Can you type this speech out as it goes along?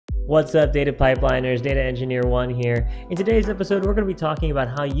What's up, data pipeliners? DataEngineerOne here. In today's episode, we're going to be talking about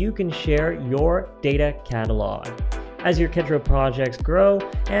how you can share your data catalog. As your Kedro projects grow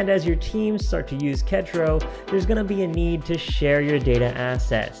and as your teams start to use Kedro, there's going to be a need to share your data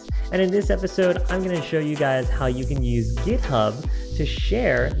assets. And in this episode, I'm going to show you guys how you can use GitHub to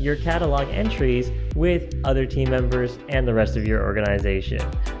share your catalog entries with other team members and the rest of your organization.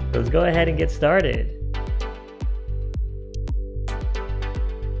 So let's go ahead and get started.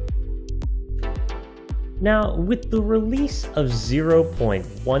 Now, with the release of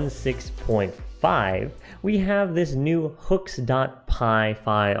 0.16.5, we have this new hooks.py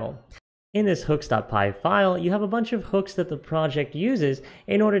file. In this hooks.py file, you have a bunch of hooks that the project uses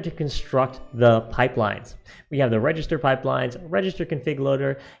in order to construct the pipelines. We have the register pipelines, register config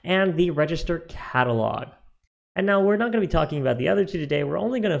loader, and the register catalog. And now we're not going to be talking about the other two today. We're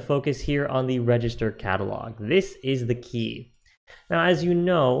only going to focus here on the register catalog. This is the key. Now, as you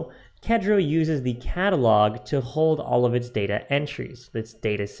know, Kedro uses the catalog to hold all of its data entries, its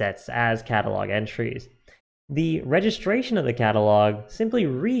data sets as catalog entries. The registration of the catalog simply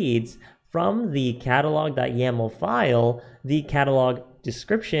reads from the catalog.yaml file the catalog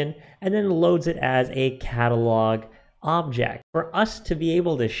description and then loads it as a catalog object. For us to be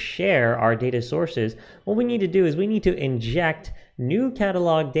able to share our data sources, what we need to do is we need to inject new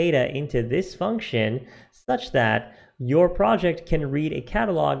catalog data into this function such that your project can read a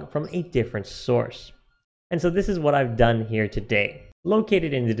catalog from a different source. And so this is what I've done here today.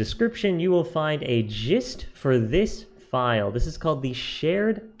 Located in the description, you will find a gist for this file. This is called the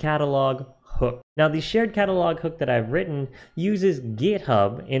shared catalog hook. Now, the shared catalog hook that I've written uses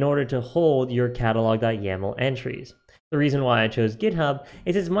GitHub in order to hold your catalog.yaml entries. The reason why I chose GitHub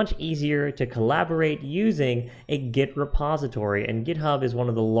is it's much easier to collaborate using a Git repository, and GitHub is one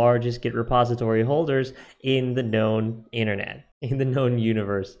of the largest Git repository holders in the known internet, in the known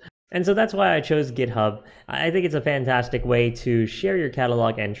universe. And so that's why I chose GitHub. I think it's a fantastic way to share your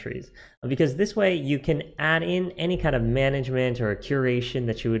catalog entries, because this way you can add in any kind of management or curation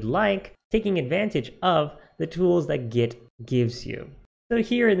that you would like, taking advantage of the tools that Git gives you. So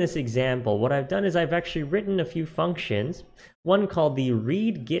here in this example, what I've done is I've actually written a few functions, one called the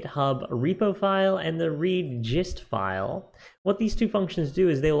read GitHub repo file and the read gist file. What these two functions do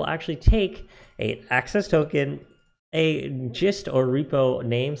is they will actually take an access token, a gist or repo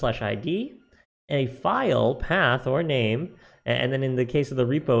name / ID, a file path or name, and then in the case of the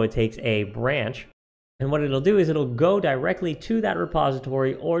repo, it takes a branch. And what it'll do is it'll go directly to that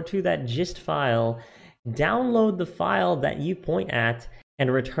repository or to that gist file, download the file that you point at, and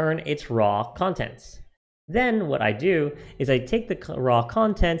return its raw contents. Then what I do is I take the raw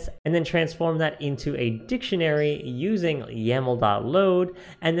contents and then transform that into a dictionary using yaml.load,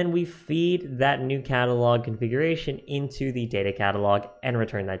 and then we feed that new catalog configuration into the data catalog and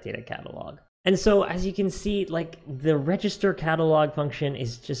return that data catalog. And so as you can see, like, the register catalog function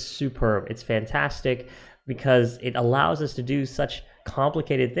is just superb. It's fantastic because it allows us to do such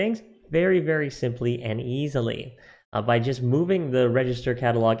complicated things very, very simply and easily. By just moving the register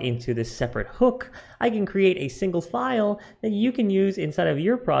catalog into this separate hook, I can create a single file that you can use inside of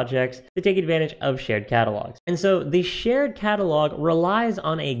your projects to take advantage of shared catalogs. And so the shared catalog relies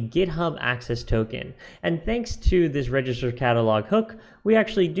on a GitHub access token. And thanks to this register catalog hook, we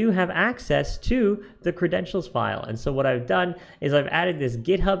actually do have access to the credentials file. And so what I've done is I've added this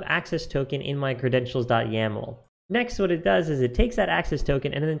GitHub access token in my credentials.yaml. Next, what it does is it takes that access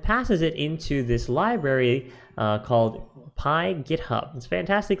token and then passes it into this library called PyGithub. It's a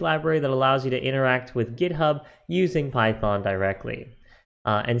fantastic library that allows you to interact with GitHub using Python directly.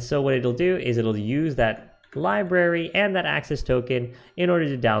 And so what it'll do is it'll use that library and that access token in order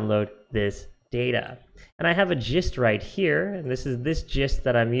to download this data. And I have a gist right here, and this gist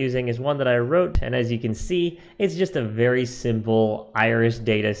that I'm using is one that I wrote, and as you can see, it's just a very simple iris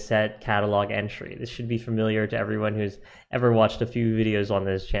data set catalog entry. This should be familiar to everyone who's ever watched a few videos on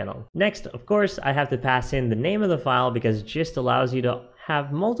this channel. Next, of course, I have to pass in the name of the file because gist allows you to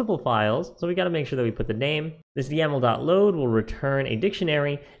have multiple files, so we got to make sure that we put the name. This yaml.load will return a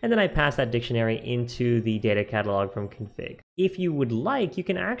dictionary, and then I pass that dictionary into the data catalog from config. If you would like, you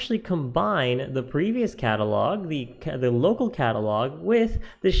can actually combine the previous catalog, the local catalog, with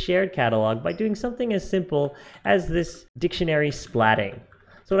the shared catalog by doing something as simple as this dictionary splatting.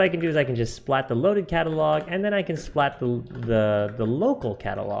 So what I can do is I can just splat the loaded catalog, and then I can splat the local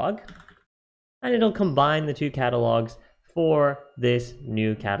catalog, and it'll combine the two catalogs for this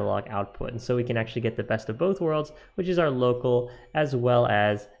new catalog output. And so we can actually get the best of both worlds, which is our local as well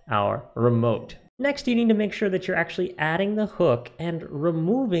as our remote. Next, you need to make sure that you're actually adding the hook and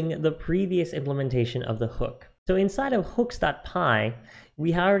removing the previous implementation of the hook. So inside of hooks.py,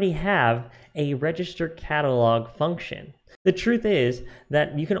 we already have a register catalog function. The truth is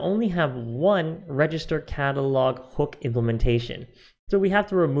that you can only have one register catalog hook implementation. So we have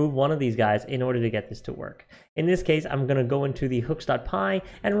to remove one of these guys in order to get this to work. In this case, I'm going to go into the hooks.py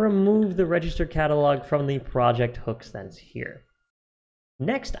and remove the register catalog from the project hooks that's here.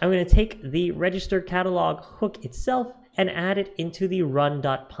 Next, I'm going to take the register catalog hook itself and add it into the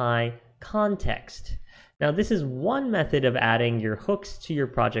run.py context. Now, this is one method of adding your hooks to your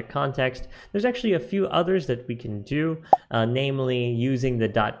project context. There's actually a few others that we can do, namely using the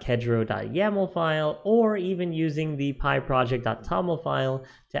 .kedro.yaml file or even using the pyproject.toml file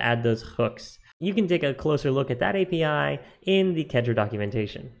to add those hooks. You can take a closer look at that API in the Kedro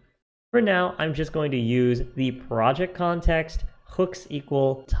documentation. For now, I'm just going to use the project context hooks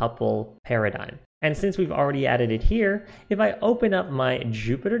equal tuple paradigm. And since we've already added it here, if I open up my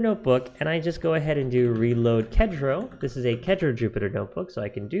Jupyter notebook and I just go ahead and do reload Kedro, this is a Kedro Jupyter notebook, so I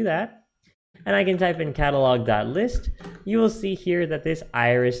can do that. And I can type in catalog.list, you will see here that this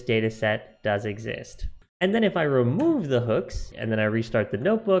iris dataset does exist. And then if I remove the hooks and then I restart the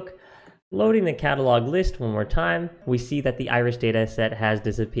notebook, loading the catalog list one more time, we see that the iris dataset has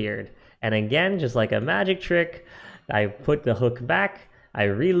disappeared. And again, just like a magic trick, I put the hook back, I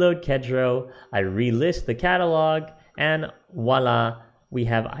reload Kedro, I relist the catalog, and voila, we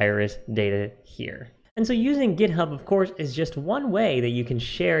have iris data here. And so using GitHub, of course, is just one way that you can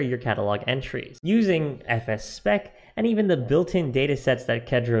share your catalog entries. Using fsspec and even the built-in datasets that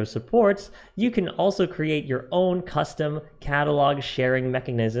Kedro supports, you can also create your own custom catalog sharing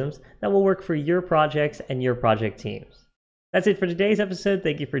mechanisms that will work for your projects and your project teams. That's it for today's episode.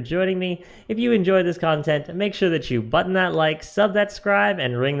 Thank you for joining me. If you enjoyed this content, make sure that you button that like, sub that subscribe,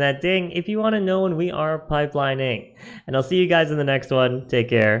 and ring that ding if you want to know when we are pipelining. And I'll see you guys in the next one. Take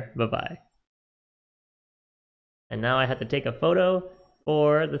care. Bye-bye. And now I have to take a photo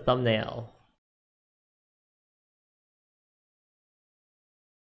for the thumbnail.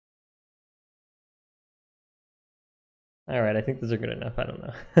 All right, I think those are good enough. I don't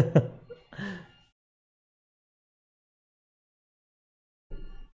know.